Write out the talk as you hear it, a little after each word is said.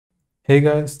Hey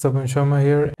guys, Tapan Sharma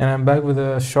here, and I'm back with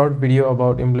a short video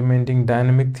about implementing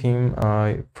dynamic theme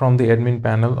from the admin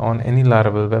panel on any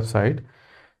Laravel website.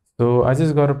 So I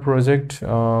just got a project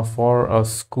for a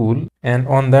school, and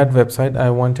on that website, I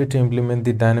wanted to implement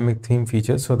the dynamic theme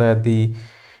feature so that the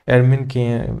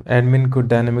admin could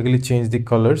dynamically change the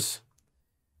colors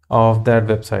of that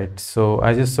website. So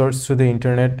I just searched through the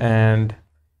internet and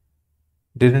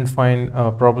didn't find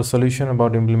a proper solution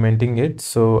about implementing it.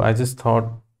 So I just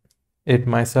thought it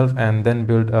myself and then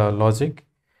build a logic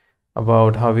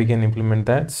about how we can implement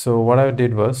that. So what I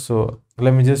did was, so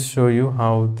let me just show you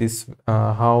how this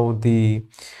how the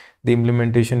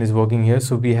implementation is working here.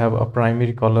 So we have a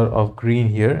primary color of green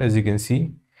here, as you can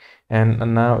see.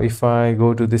 And now if I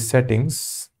go to the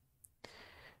settings,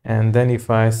 and then if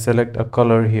I select a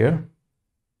color here,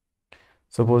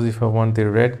 suppose if I want the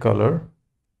red color,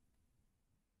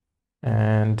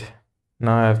 and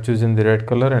now I have chosen the red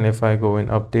color, and if I go and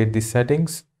update the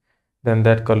settings, then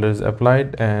that color is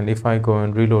applied. And if I go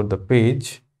and reload the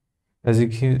page, as you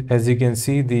can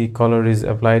see, the color is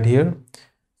applied here.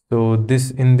 So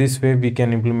in this way we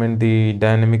can implement the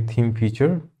dynamic theme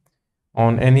feature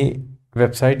on any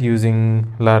website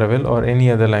using Laravel or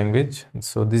any other language.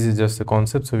 So this is just a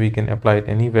concept, so we can apply it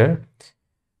anywhere.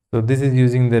 So this is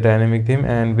using the dynamic theme,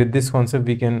 and with this concept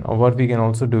we can, what we can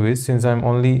also do is, since I'm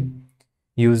only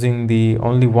using the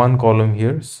only one column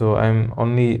here, so I'm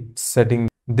only setting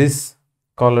this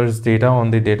colors data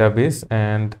on the database.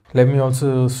 And let me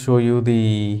also show you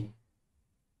the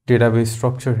database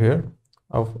structure here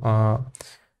of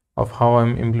how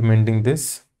I'm implementing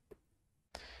this.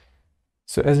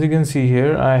 So as you can see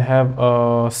here, I have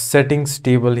a settings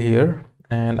table here,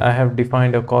 and I have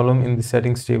defined a column in the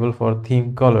settings table for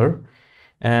theme color,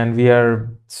 and we are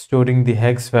storing the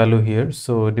hex value here.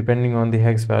 So depending on the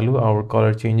hex value, our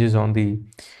color changes on the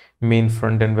main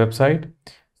front-end website.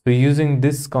 So using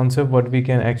this concept, what we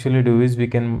can actually do is we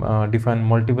can define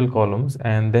multiple columns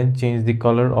and then change the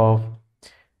color of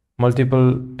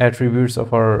multiple attributes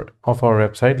of our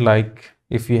website. Like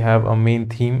if we have a main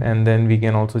theme, and then we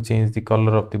can also change the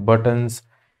color of the buttons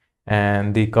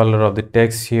and the color of the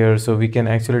text here. So we can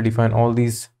actually define all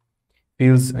these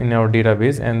fields in our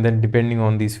database, and then depending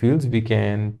on these fields we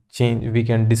can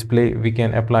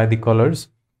apply the colors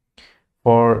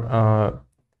for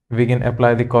we can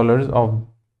apply the colors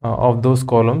of those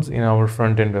columns in our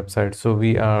front-end website. So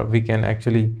we can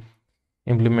actually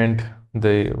implement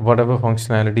the whatever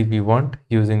functionality we want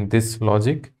using this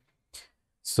logic.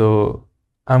 So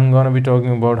I'm going to be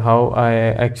talking about how I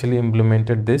actually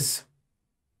implemented this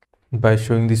by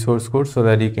showing the source code so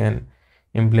that you can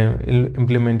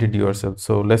implement it yourself.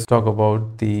 So let's talk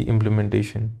about the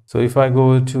implementation. So if I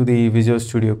go to the Visual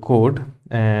Studio Code,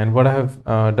 and what I have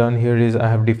done here is I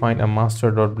have defined a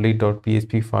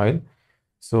master.blade.php file.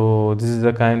 So this is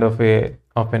a kind of a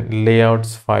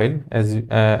layouts file,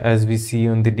 as we see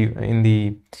in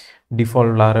the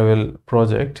default Laravel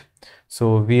project.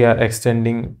 So we are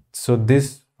extending, so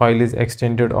this file is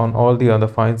extended on all the other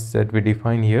files that we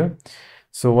define here.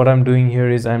 So what I'm doing here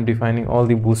is I'm defining all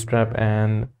the bootstrap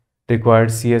and required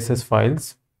CSS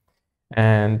files,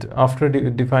 and after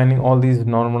defining all these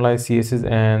normalized CSS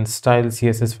and style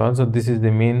CSS files, so this is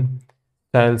the main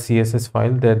style CSS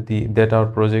file that our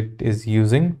project is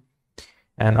using.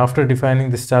 And after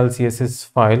defining the style CSS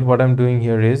file, what I'm doing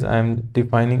here is I'm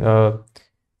defining a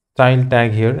style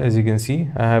tag here. As you can see,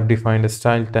 I have defined a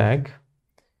style tag,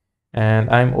 and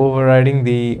I'm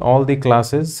overriding all the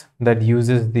classes that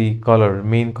uses the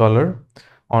main color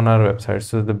on our website.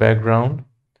 So the background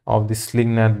of the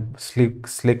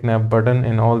slick nav button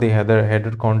and all the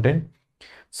header content.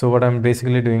 So what I'm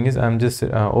basically doing is I'm just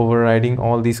overriding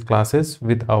all these classes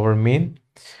with our main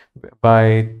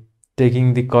by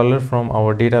taking the color from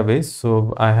our database.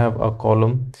 So I have a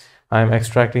column, I'm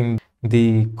extracting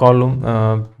the column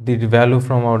the value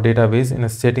from our database in a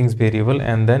settings variable,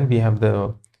 and then we have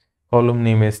the column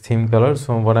name as theme color.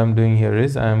 So what I'm doing here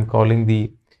is I'm calling the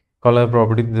color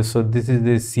property. So this is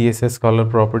the CSS color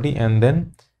property, and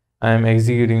then I'm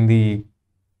executing the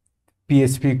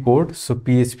PHP code. So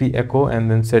PHP echo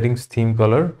and then settings theme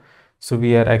color. So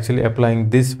we are actually applying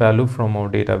this value from our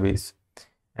database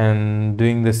and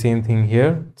doing the same thing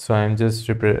here. So I'm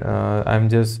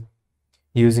just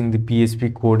using the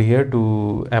PHP code here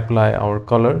to apply our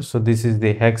color. So this is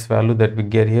the hex value that we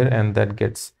get here, and that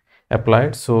gets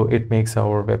applied. So it makes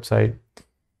our website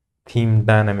theme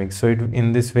dynamic. So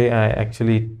in this way I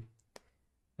actually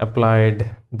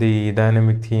applied the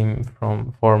dynamic theme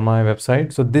for my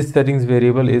website. So this settings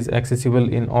variable is accessible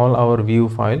in all our view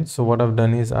files. So what I've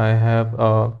done is I have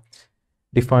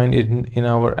defined in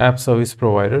our app service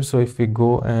provider. So if we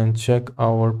go and check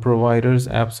our provider's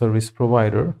app service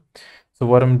provider, so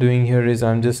what I'm doing here is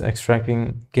I'm just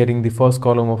getting the first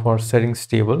column of our settings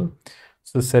table.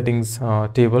 So settings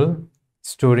table,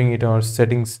 storing it our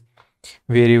settings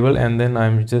variable, and then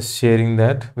I'm just sharing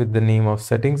that with the name of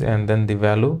settings and then the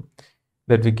value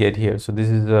that we get here. So this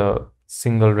is a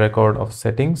single record of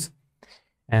settings,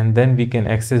 and then we can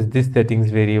access this settings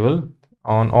variable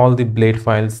on all the blade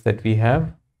files that we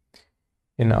have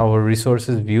in our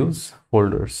resources views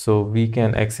folder. So we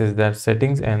can access that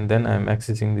settings, and then I'm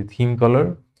accessing the theme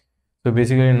color. So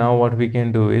basically now what we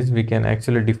can do is we can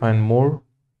actually define more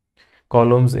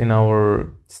columns in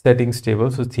our settings table.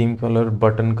 So theme color,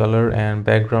 button color, and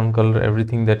background color,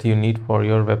 everything that you need for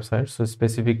your website. So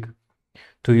specific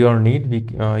to your need,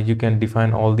 you can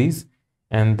define all these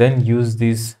and then use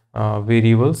these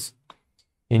variables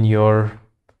in your,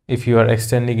 if you are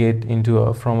extending it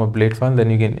into from a blade file, then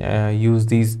you can use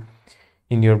these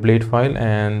in your blade file,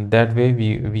 and that way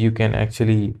we can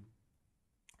actually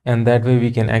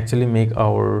make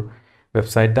our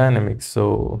website dynamic.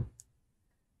 So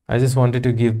I just wanted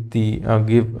to give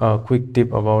a quick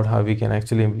tip about how we can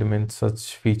actually implement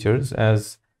such features,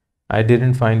 as I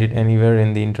didn't find it anywhere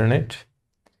in the internet.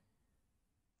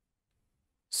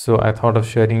 So I thought of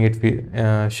sharing it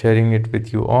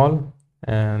with you all,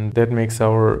 and that makes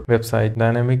our website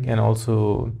dynamic, and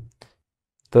also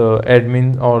the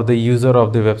admin or the user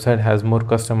of the website has more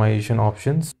customization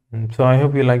options. So I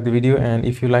hope you like the video, and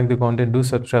if you like the content, do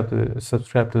subscribe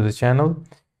to the channel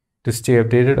to stay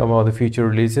updated about the future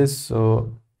releases.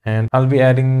 So, and I'll be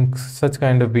adding such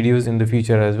kind of videos in the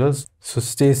future as well. So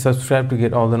stay subscribed to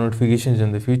get all the notifications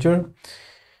in the future.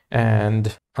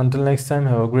 And until next time,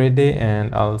 have a great day,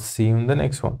 and I'll see you in the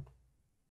next one.